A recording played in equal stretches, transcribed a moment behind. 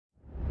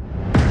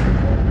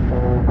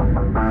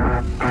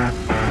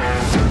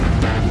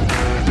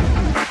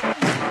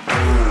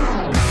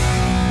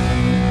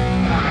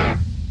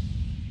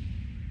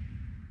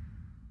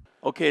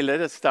Okay,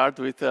 let us start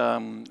with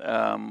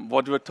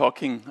what we're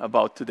talking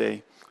about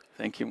today.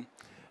 Thank you.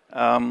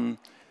 I'm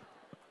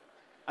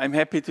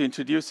happy to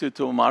introduce you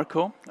to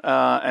Marko,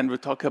 and we'll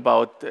talk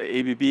about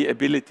ABB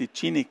Ability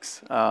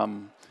Genix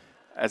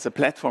as a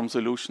platform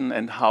solution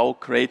and how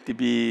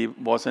CrateDB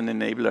was an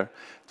enabler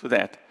to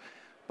that.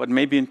 But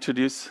maybe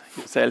introduce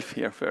yourself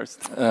here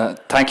first.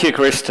 Thank you,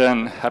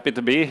 Christian. Happy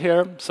to be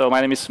here. So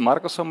my name is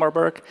Marko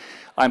Sommarberg.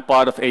 I'm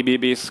part of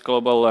ABB's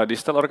global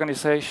digital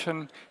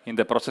organization in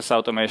the process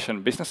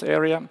automation business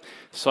area.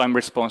 So I'm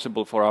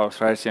responsible for our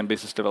strategy and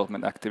business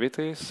development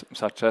activities,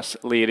 such as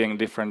leading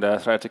different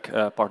strategic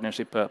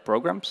partnership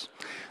programs,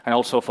 and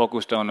also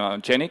focused on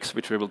Genix,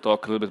 which we will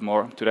talk a little bit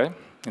more today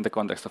in the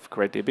context of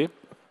CrateDB.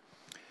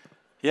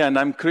 Yeah, and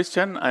I'm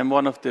Christian. I'm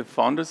one of the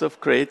founders of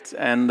Crate,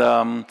 and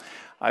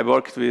I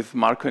worked with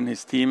Marko and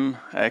his team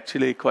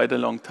actually quite a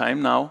long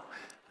time now.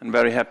 I'm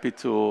very happy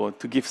to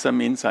give some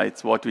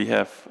insights what we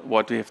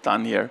have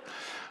done here.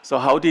 So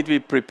how did we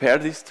prepare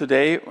this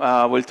today?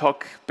 We'll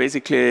talk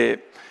basically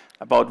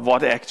about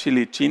what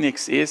actually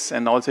Genix is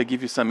and also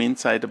give you some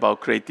insight about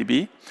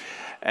CrateDB.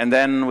 And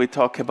then we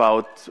talk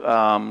about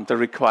the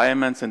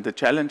requirements and the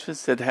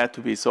challenges that had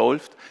to be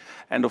solved.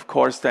 And of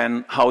course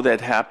then how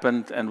that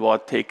happened and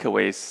what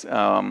takeaways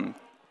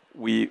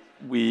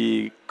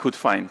we could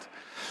find.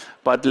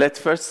 But let's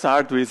first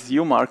start with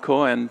you,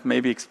 Marko, and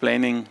maybe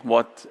explaining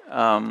what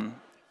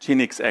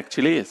Genix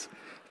actually is.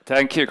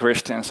 Thank you,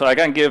 Christian. So I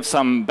can give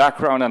some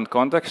background and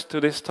context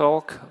to this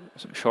talk.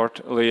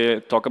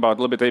 Shortly talk about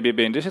a little bit ABB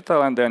in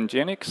digital and then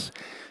Genix.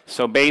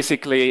 So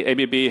basically,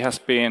 ABB has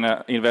been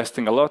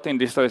investing a lot in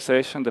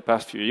digitalization the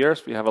past few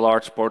years. We have a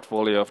large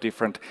portfolio of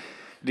different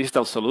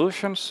digital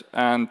solutions,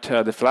 and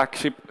the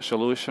flagship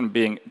solution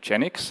being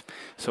Genix.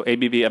 So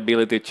ABB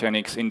Ability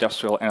Genix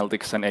Industrial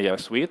Analytics and AI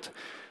Suite.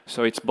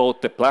 So it's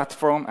both the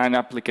platform and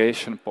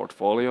application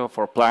portfolio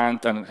for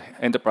plant and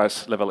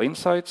enterprise level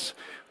insights.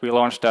 We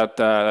launched that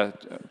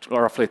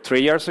roughly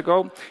 3 years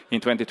ago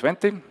in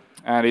 2020,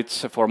 and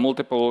it's for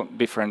multiple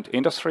different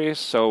industries.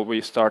 So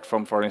we start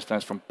from, for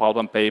instance, from pulp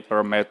and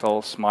paper,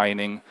 metals,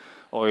 mining,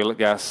 oil,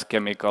 gas,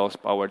 chemicals,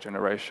 power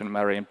generation,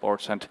 marine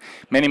ports, and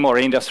many more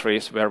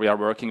industries where we are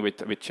working with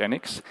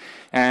Genix.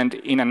 And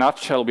in a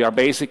nutshell, we are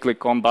basically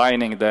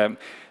combining the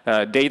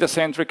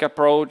data-centric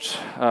approach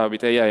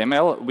with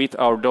AI/ML with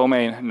our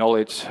domain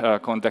knowledge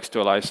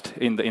contextualized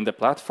in the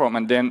platform,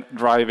 and then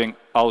driving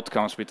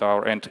outcomes with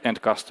our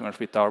end customers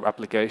with our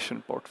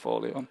application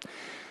portfolio.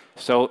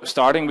 So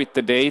starting with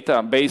the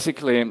data,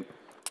 basically,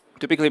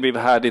 typically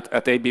we've had it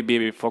at ABB,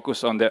 we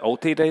focus on the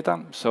OT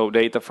data, so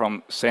data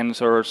from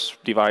sensors,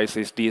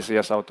 devices,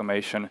 DCS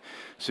automation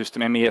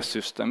system, MES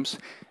systems.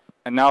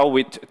 And now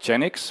with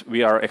Genix,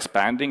 we are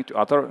expanding to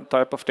other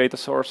type of data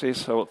sources.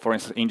 So for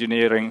instance,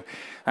 engineering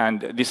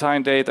and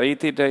design data,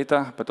 ET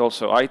data, but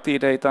also IT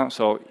data.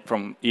 So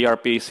from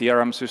ERP,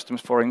 CRM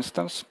systems, for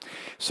instance.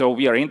 So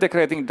we are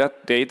integrating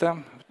that data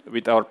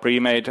with our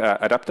pre-made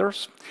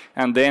adapters.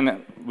 And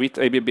then with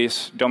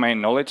ABB's domain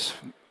knowledge,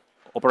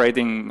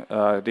 operating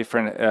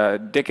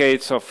different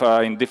decades of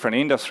in different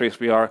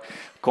industries, we are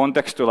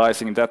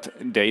contextualizing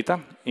that data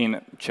in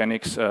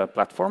Genix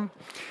platform.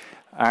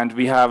 And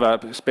we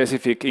have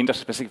specific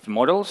industry-specific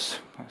models,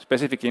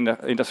 specific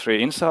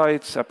industry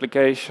insights,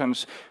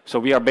 applications. So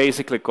we are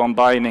basically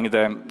combining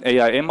the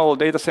AI/ML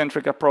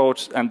data-centric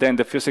approach and then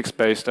the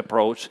physics-based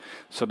approach,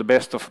 so the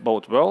best of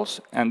both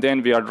worlds. And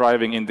then we are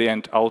driving in the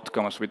end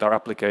outcomes with our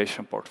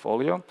application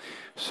portfolio.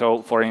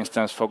 So for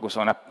instance, focus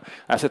on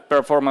asset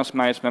performance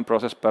management,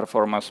 process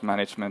performance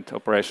management,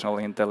 operational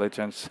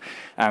intelligence,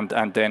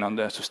 and then on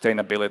the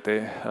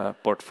sustainability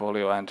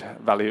portfolio and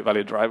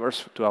value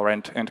drivers to our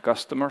end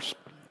customers.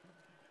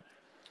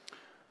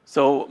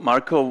 So,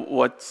 Marko,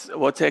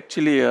 what's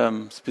actually a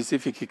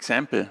specific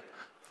example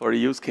for a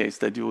use case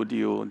that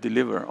you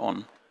deliver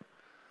on?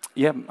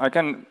 Yeah, I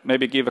can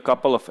maybe give a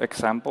couple of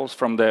examples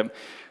from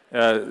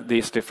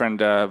these different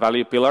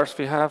value pillars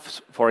we have.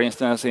 For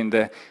instance, in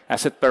the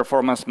asset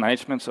performance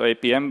management, so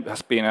APM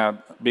has been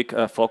a big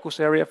focus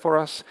area for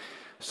us.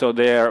 So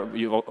there,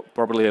 you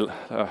probably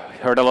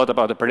heard a lot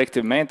about the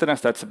predictive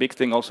maintenance. That's a big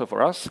thing also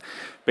for us,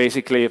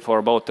 basically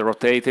for both the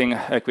rotating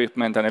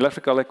equipment and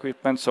electrical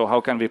equipment. So how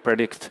can we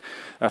predict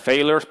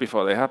failures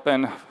before they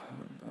happen,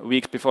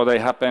 weeks before they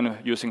happen,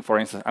 using, for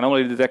instance,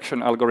 anomaly detection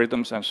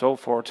algorithms and so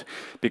forth,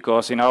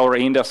 because in our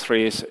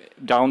industries,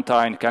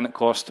 downtime can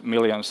cost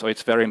millions, so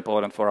it's very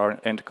important for our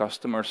end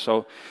customers.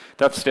 So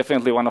that's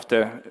definitely one of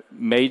the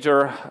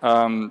major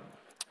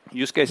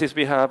use cases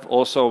we have.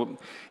 Also,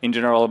 in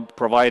general,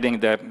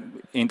 providing the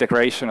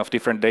integration of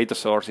different data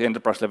sources,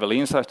 enterprise level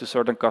insights to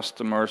certain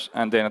customers,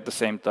 and then at the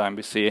same time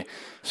we see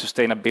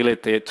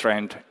sustainability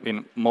trend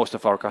in most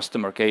of our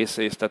customer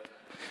cases that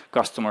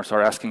customers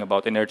are asking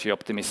about energy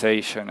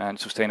optimization and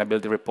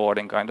sustainability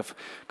reporting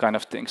kind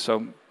of things.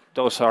 So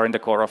those are in the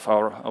core of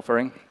our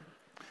offering.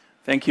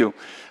 Thank you.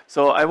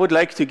 So I would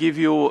like to give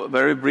you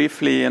very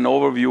briefly an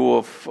overview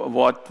of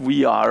what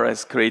we are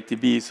as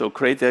CrateDB. So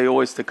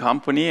Crate.io is the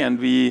company, and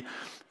we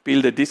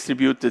build a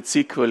distributed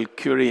SQL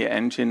query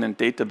engine and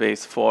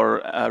database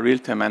for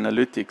real-time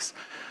analytics.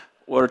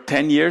 We're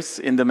 10 years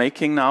in the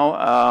making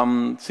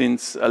now,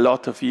 since a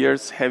lot of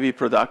years, heavy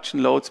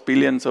production loads,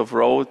 billions of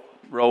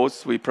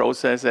rows we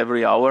process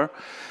every hour.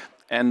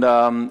 And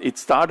it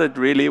started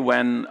really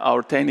when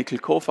our technical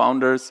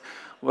co-founders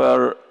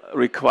were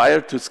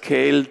required to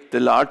scale the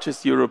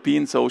largest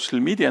European social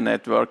media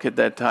network at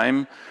that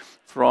time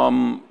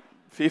from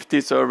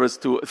 50 servers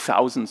to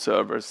 1,000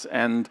 servers,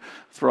 and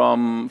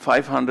from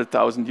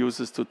 500,000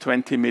 users to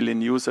 20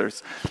 million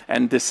users.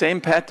 And the same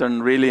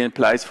pattern really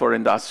applies for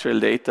industrial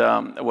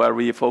data, where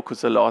we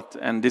focus a lot,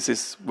 and this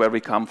is where we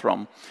come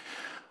from.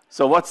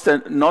 So what's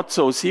the not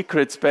so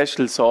secret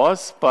special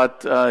sauce,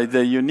 but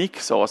the unique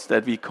sauce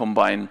that we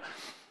combine?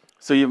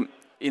 So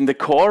in the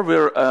core,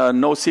 we're a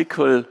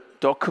NoSQL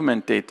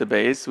document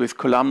database with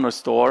columnar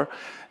store,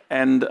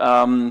 and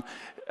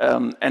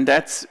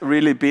that's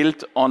really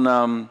built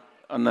on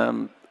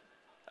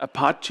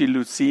Apache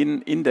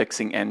Lucene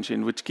indexing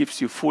engine, which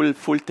gives you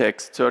full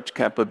text search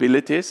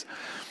capabilities.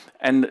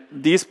 And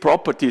these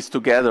properties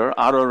together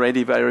are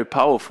already very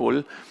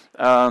powerful.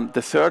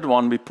 The third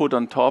one we put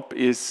on top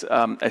is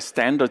a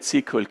standard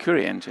SQL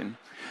query engine.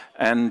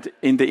 And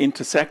in the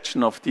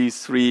intersection of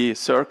these three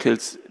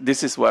circles,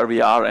 this is where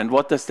we are. And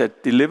what does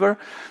that deliver?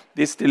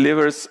 This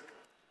delivers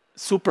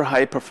super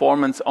high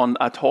performance on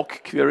ad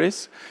hoc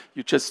queries.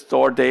 You just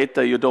store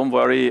data. You don't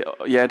worry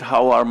yet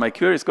how are my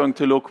queries going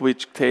to look,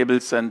 which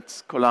tables and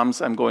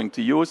columns I'm going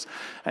to use.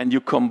 And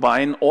you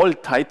combine all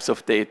types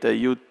of data.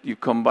 You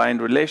combine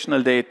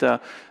relational data,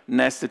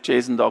 nested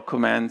JSON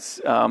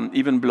documents,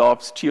 even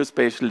blobs,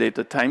 geospatial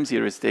data, time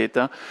series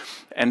data,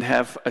 and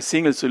have a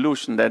single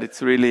solution that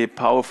it's really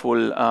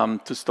powerful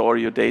to store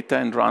your data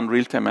and run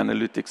real-time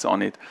analytics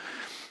on it.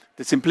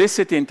 The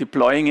simplicity in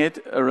deploying it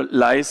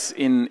lies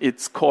in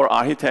its core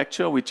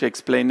architecture, which I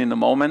explain in a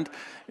moment.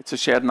 It's a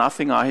shared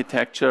nothing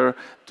architecture.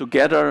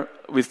 Together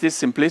with this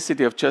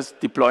simplicity of just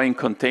deploying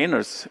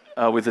containers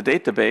with a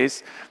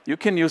database, you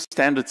can use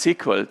standard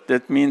SQL.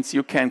 That means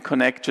you can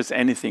connect just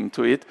anything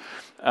to it,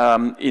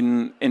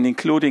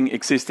 including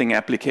existing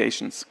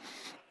applications.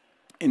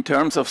 In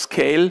terms of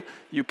scale,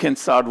 you can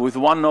start with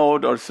 1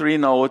 node or 3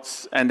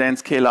 nodes and then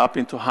scale up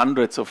into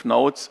hundreds of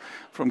nodes,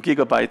 from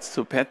gigabytes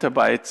to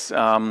petabytes.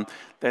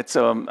 That's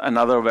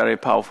another very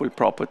powerful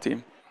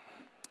property.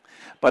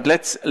 But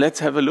let's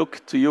have a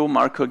look to you,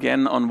 Marko,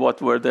 again on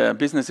what were the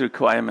business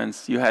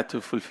requirements you had to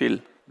fulfill.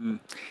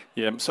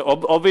 Yeah, so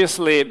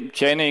obviously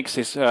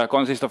Genix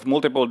consists of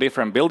multiple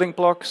different building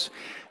blocks.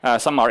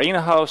 Some are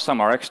in-house,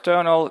 some are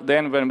external.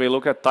 Then when we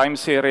look at time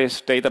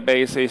series,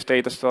 databases,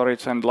 data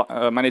storage, and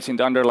managing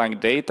the underlying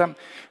data,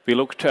 we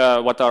looked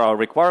what are our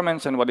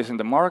requirements and what is in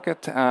the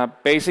market.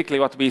 Basically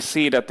what we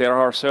see that there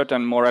are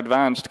certain more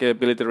advanced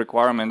capability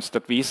requirements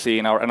that we see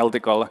in our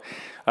analytical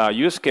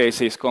use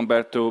cases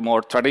compared to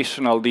more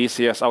traditional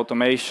DCS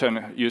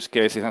automation use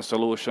cases and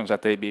solutions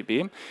at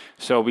ABB.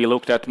 So we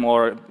looked at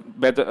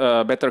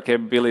better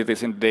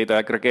capabilities in data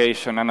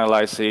aggregation,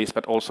 analysis,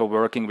 but also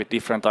working with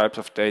different types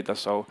of data,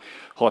 so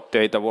hot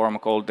data, warm,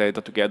 cold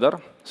data together.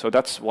 So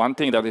that's one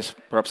thing that is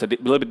perhaps a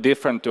little bit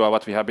different to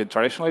what we have been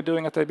traditionally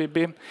doing at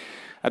ABB.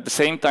 At the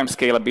same time,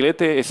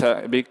 scalability is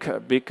a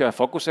big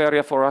focus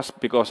area for us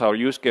because our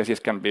use cases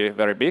can be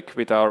very big.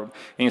 With our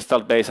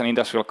installed base and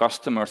industrial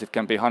customers, it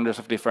can be hundreds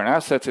of different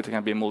assets, it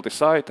can be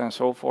multi-site and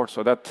so forth.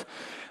 So that's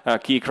a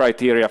key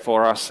criteria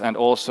for us, and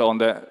also on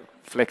the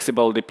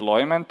flexible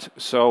deployment.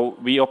 So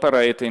we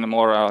operate in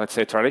more, let's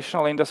say,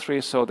 traditional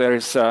industries. So there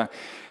is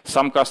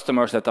some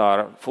customers that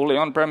are fully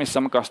on-premise,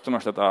 some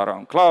customers that are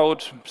on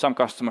cloud, some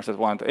customers that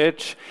want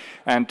edge,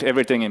 and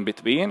everything in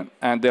between.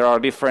 And there are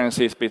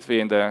differences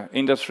between the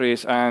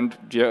industries and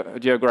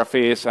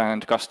geographies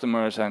and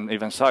customers and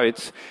even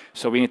sites.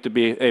 So we need to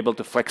be able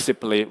to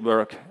flexibly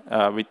work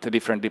with the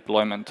different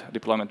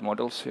deployment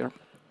models here.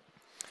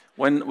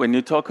 When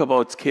you talk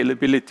about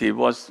scalability,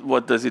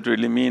 what does it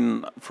really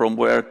mean? From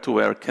where to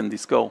where can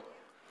this go?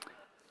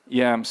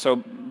 Yeah,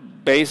 so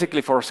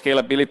basically for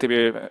scalability,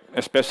 we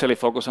especially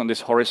focus on this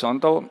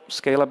horizontal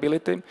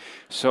scalability.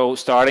 So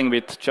starting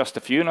with just a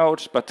few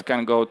nodes, but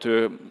can go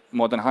to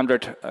more than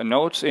 100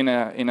 nodes in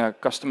a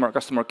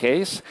customer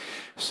case.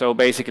 So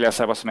basically, as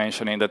I was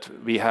mentioning, that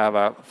we have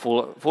a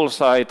full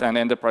site and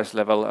enterprise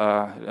level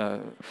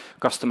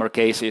customer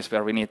cases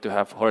where we need to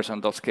have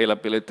horizontal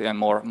scalability and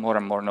more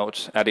and more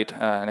nodes added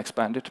and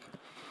expanded.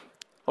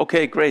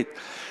 Okay, great.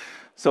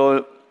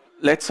 So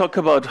let's talk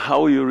about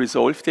how you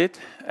resolved it,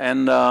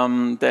 and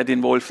that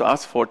involves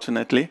us,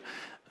 fortunately.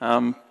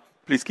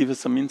 Please give us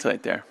some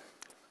insight there.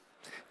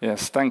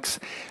 Yes, thanks.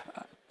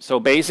 So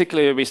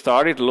basically, we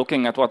started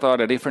looking at what are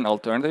the different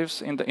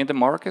alternatives in the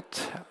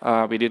market.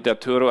 We did a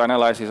thorough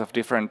analysis of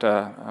different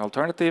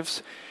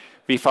alternatives.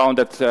 We found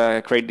that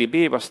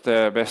CrateDB was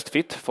the best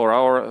fit for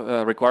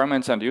our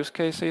requirements and use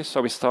cases.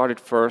 So we started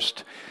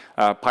first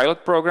a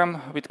pilot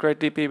program with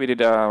CrateDB. We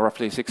did a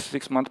roughly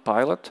six-month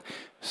pilot.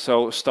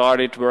 So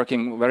started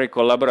working very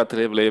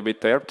collaboratively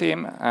with their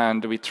team,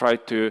 and we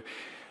tried to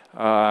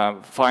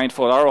find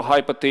for our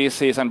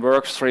hypotheses and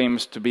work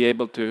streams to be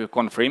able to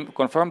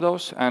confirm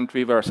those, and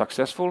we were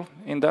successful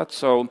in that.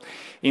 So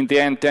in the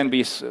end, then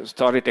we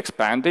started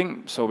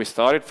expanding. So we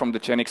started from the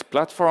Genix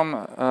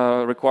platform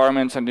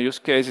requirements and use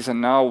cases,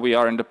 and now we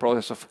are in the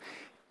process of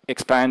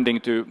expanding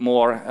to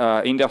more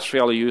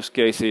industrial use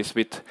cases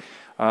with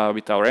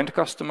our end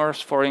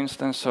customers, for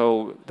instance.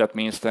 So that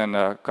means then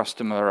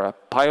customer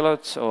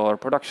pilots or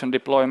production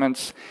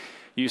deployments.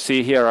 You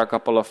see here a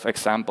couple of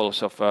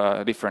examples of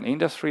different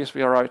industries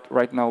we are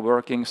right now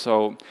working.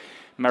 So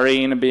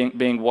marine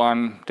being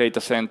one, data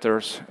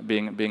centers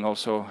being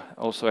also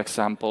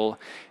example,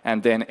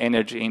 and then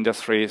energy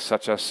industries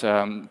such as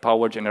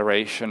power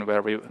generation,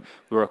 where we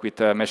work with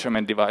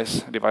measurement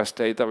device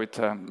data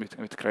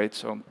with Crate.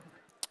 So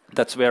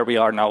that's where we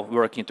are now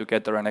working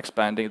together and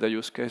expanding the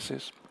use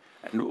cases.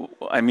 And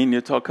I mean,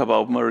 you talk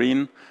about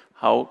marine.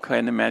 How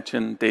can I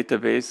imagine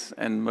database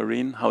and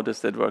marine? How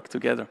does that work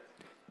together?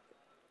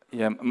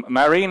 Yeah,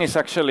 marine is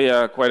actually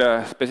quite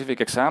a specific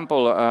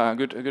example, a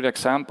good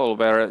example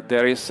where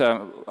there is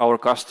our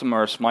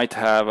customers might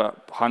have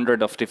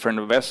 100 of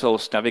different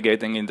vessels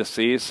navigating in the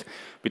seas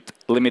with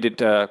limited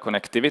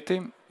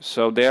connectivity.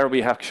 So there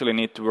we actually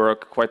need to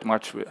work quite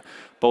much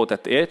both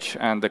at the edge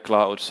and the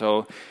cloud.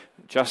 So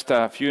just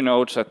a few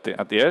nodes at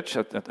the edge,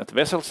 at the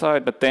vessel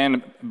side, but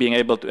then being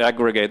able to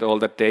aggregate all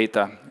that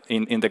data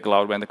in the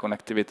cloud when the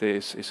connectivity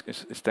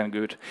is then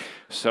good.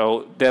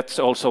 So that's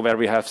also where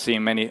we have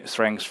seen many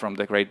strengths from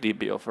the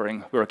CrateDB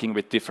offering, working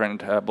with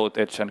different both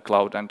edge and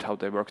cloud and how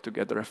they work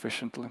together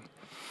efficiently.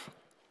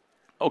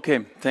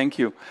 Okay, thank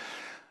you.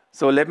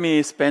 So let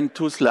me spend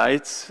 2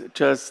 slides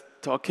just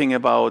talking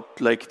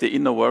about like the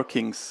inner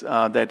workings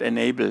that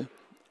enable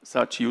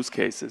such use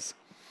cases.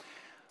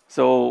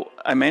 So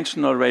I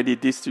mentioned already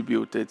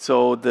distributed.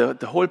 So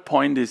the whole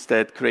point is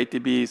that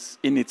CrateDB is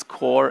in its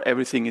core,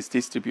 everything is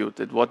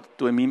distributed. What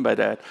do I mean by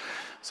that?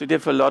 So you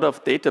have a lot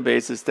of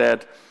databases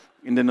that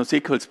in the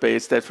NoSQL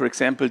space that, for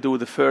example, do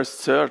the first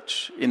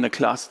search in a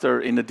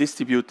cluster in a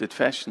distributed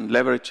fashion,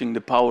 leveraging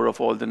the power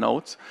of all the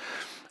nodes.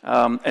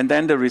 And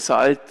then the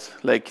result,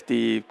 like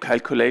the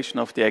calculation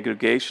of the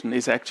aggregation,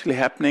 is actually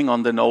happening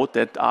on the node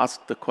that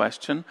asked the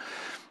question.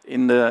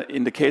 In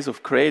the case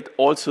of Crate,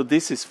 also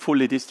this is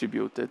fully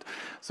distributed.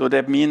 So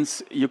that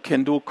means you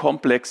can do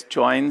complex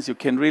joins, you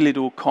can really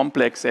do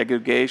complex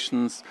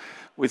aggregations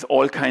with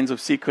all kinds of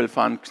SQL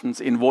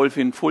functions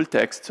involving full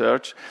text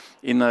search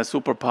in a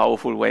super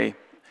powerful way.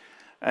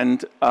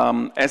 And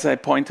as I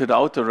pointed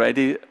out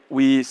already,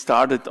 we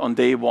started on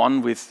day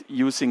 1 with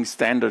using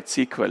standard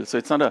SQL. So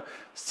it's not a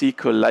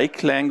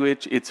SQL-like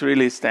language, it's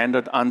really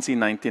standard ANSI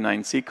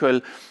 99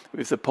 SQL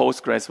with the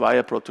Postgres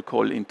via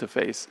protocol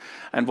interface.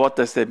 And what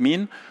does that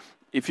mean?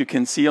 If you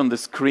can see on the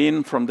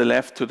screen from the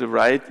left to the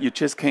right, you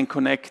just can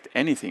connect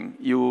anything.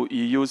 You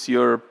use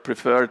your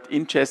preferred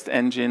ingest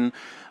engine,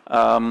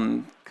 I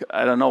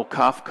don't know,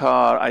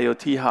 Kafka,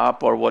 IoT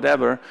Hub, or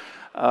whatever.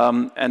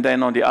 And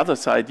then on the other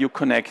side, you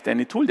connect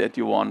any tool that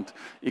you want.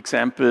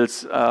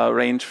 Examples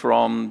range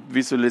from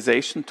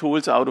visualization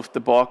tools out of the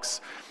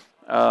box,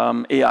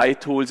 AI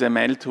tools,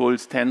 ML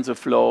tools,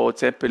 TensorFlow,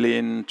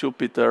 Zeppelin,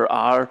 Jupyter,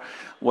 R,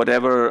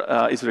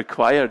 whatever is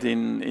required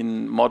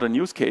in modern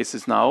use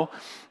cases now.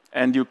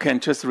 And you can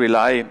just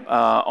rely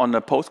on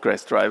a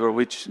Postgres driver,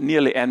 which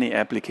nearly any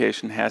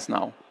application has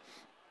now.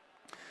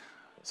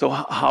 So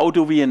how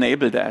do we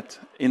enable that?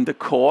 In the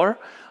core,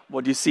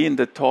 what you see in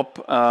the top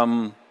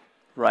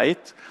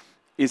right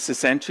is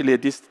essentially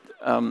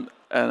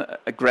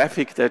a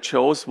graphic that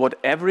shows what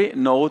every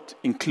node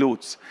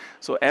includes.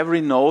 So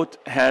every node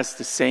has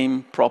the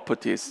same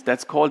properties.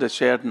 That's called a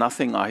shared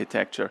nothing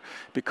architecture,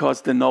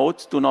 because the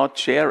nodes do not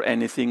share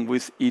anything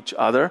with each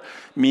other,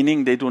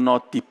 meaning they do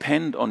not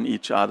depend on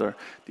each other.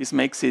 This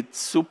makes it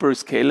super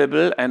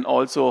scalable and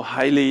also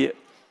highly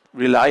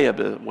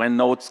reliable. When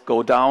nodes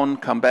go down,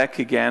 come back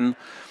again,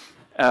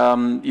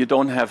 you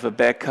don't have a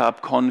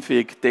backup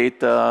config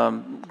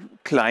data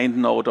client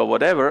node or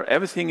whatever.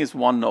 Everything is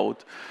one node.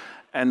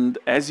 And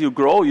as you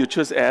grow, you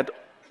just add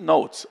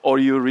nodes or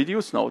you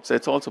reduce nodes.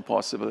 That's also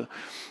possible.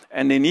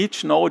 And in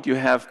each node, you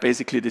have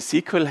basically the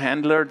SQL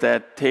handler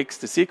that takes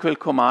the SQL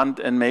command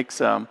and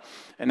makes an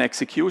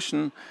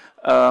execution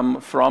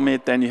from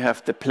it. Then you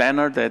have the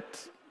planner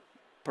that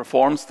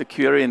performs the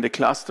query in the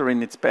cluster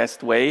in its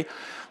best way.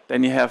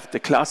 Then you have the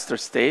cluster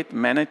state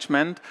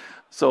management,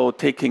 so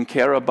taking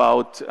care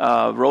about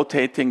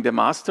rotating the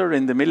master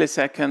in the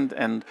millisecond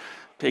and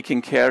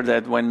taking care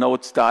that when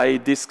nodes die,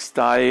 disks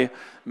die,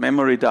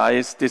 memory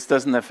dies, this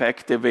doesn't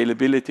affect the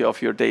availability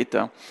of your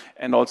data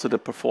and also the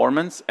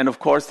performance. And of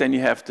course, then you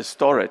have the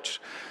storage.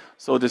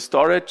 So the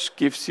storage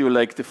gives you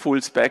like the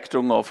full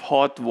spectrum of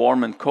hot,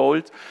 warm, and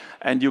cold.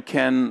 And you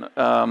can,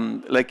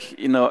 like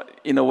in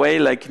a way,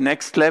 like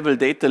next level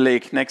data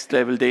lake, next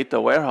level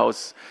data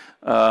warehouse,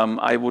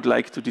 I would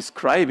like to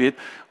describe it,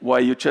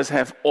 where you just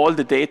have all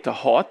the data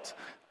hot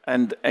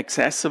and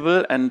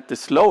accessible, and the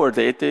slower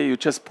data you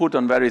just put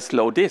on very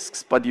slow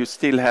disks, but you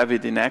still have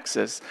it in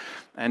access,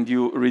 and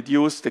you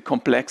reduce the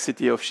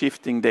complexity of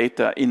shifting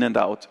data in and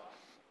out.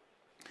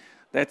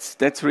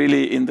 That's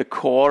really in the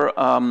core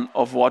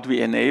of what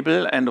we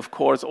enable, and of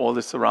course all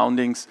the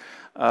surroundings.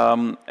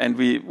 And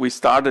we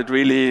started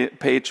really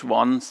page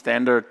one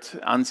standard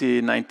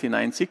ANSI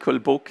 99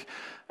 SQL book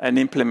and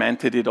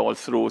implemented it all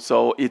through.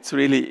 So it's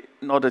really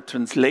not a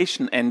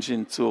translation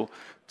engine to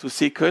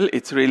SQL.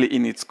 It's really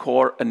in its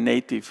core a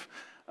native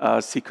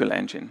SQL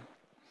engine.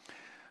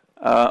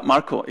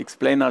 Marko,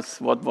 explain us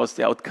what was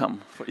the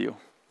outcome for you.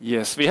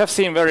 Yes, we have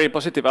seen very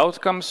positive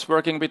outcomes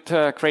working with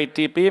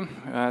CrateDB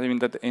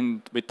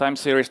with time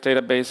series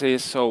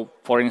databases. So,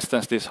 for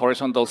instance, this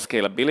horizontal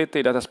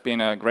scalability that has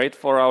been great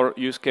for our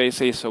use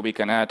cases, so we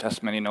can add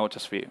as many nodes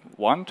as we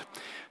want.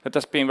 That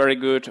has been very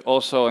good.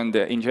 Also, in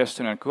the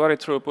ingestion and query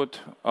throughput,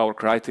 our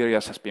criteria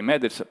has been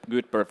met. It's a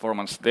good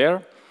performance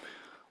there.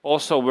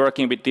 Also,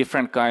 working with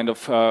different kind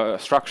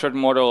of structured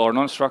model or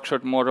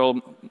non-structured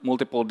model,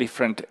 multiple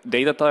different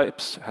data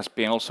types has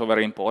been also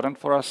very important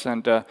for us,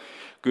 and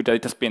good that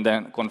it has been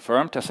then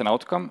confirmed as an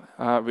outcome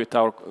with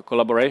our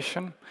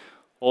collaboration.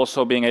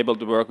 Also, being able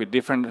to work with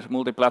different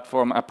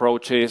multi-platform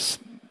approaches,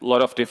 a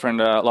lot of different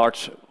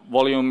large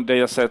volume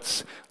data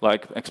sets,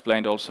 like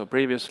explained also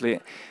previously.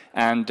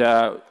 And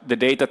the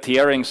data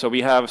tiering, so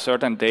we have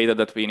certain data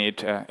that we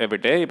need every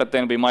day, but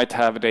then we might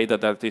have data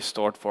that is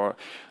stored for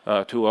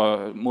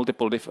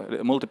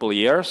multiple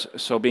years.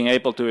 So being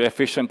able to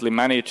efficiently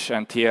manage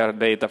and tier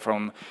data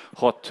from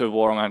hot to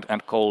warm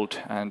and cold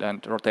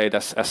and rotate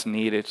as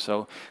needed.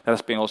 So that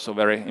has been also a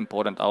very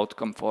important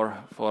outcome for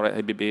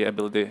ABB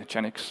Ability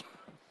Genix.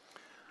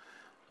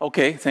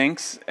 Okay,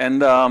 thanks.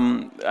 And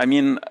I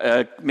mean,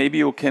 maybe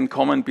you can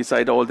comment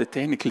beside all the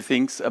technical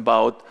things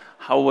about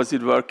how was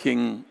it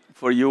working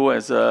for you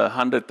as a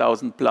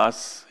 100,000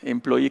 plus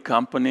employee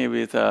company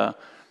with a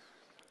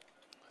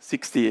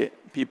 60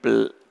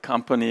 people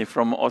company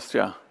from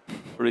Austria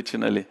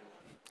originally?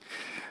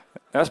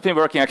 That's been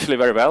working actually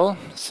very well.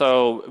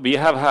 So we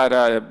have had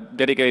a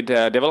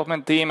dedicated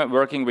development team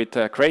working with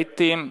a Crate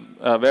team,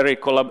 very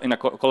in a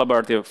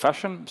collaborative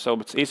fashion. So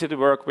it's easy to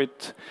work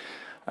with,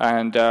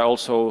 and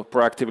also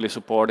proactively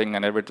supporting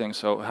and everything.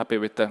 So happy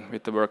with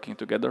the working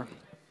together.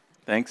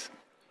 Thanks.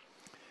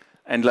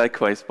 And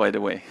likewise, by the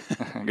way.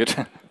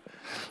 Good.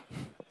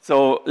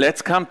 So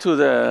let's come to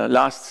the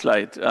last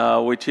slide,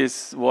 which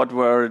is what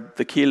were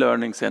the key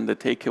learnings and the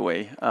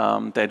takeaway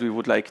that we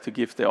would like to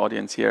give the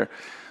audience here.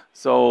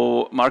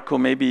 So Marko,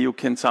 maybe you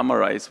can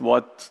summarize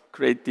what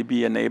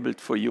CrateDB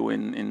enabled for you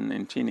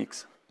in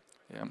Genix.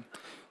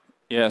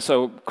 Yeah,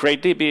 so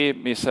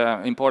CrateDB is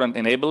an important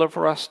enabler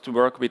for us to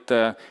work with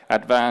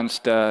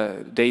advanced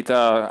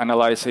data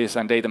analysis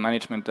and data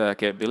management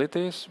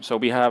capabilities. So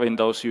we have in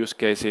those use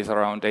cases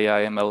around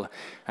AI, ML,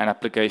 and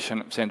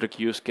application-centric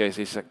use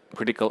cases a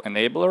critical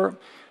enabler.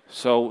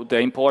 So the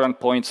important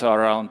points are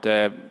around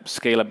the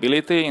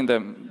scalability in the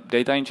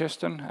data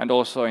ingestion and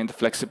also in the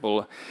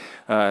flexible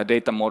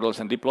data models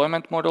and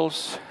deployment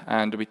models,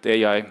 and with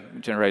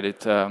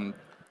AI-generated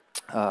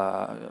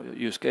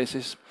use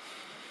cases.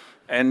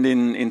 And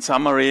in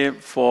summary,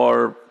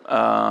 for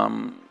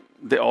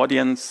the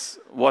audience,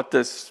 what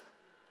does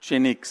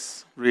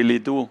Genix really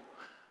do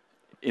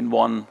in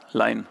one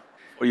line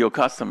for your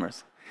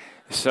customers?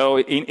 So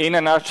in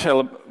a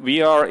nutshell,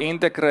 we are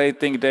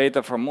integrating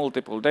data from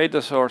multiple data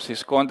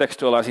sources,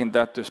 contextualizing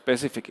that to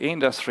specific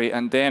industry,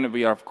 and then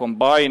we are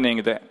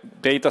combining the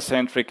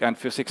data-centric and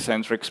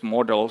physics-centric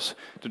models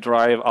to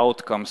drive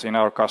outcomes in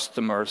our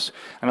customers,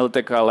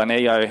 analytical and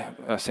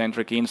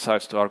AI-centric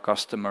insights to our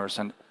customers,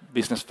 and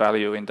business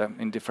value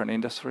in different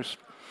industries.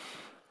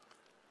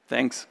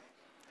 Thanks.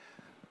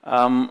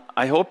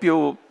 I hope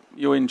you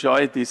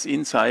enjoyed this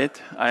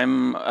insight.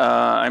 I'm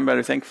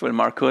very thankful,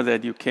 Marko,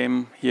 that you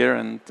came here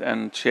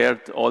and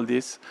shared all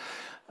this.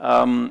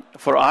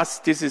 For us,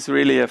 this is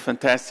really a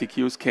fantastic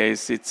use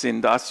case. It's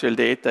industrial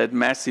data at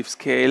massive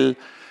scale.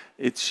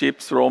 It's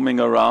ships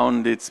roaming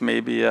around. It's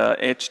maybe an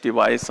edge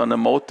device on a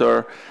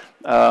motor.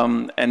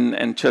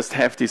 And just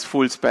have this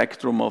full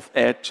spectrum of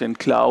edge and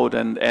cloud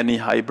and any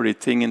hybrid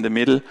thing in the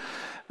middle.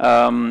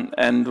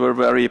 And we're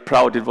very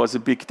proud. It was a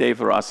big day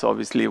for us,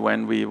 obviously,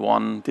 when we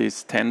won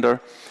this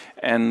tender.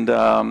 And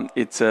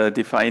it's a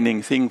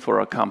defining thing for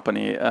a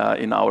company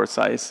in our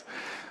size.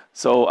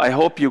 So I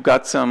hope you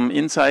got some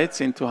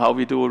insights into how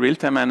we do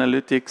real-time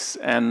analytics.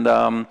 And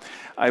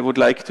I would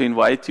like to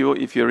invite you,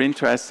 if you're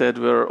interested,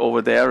 we're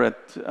over there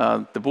at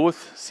the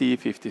booth,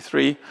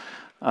 C53.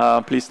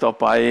 Please stop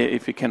by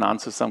if we can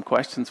answer some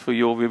questions for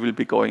you. We will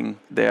be going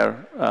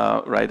there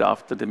right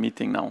after the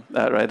meeting now,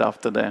 right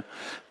after the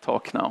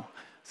talk now.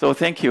 So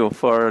thank you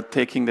for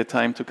taking the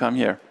time to come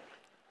here.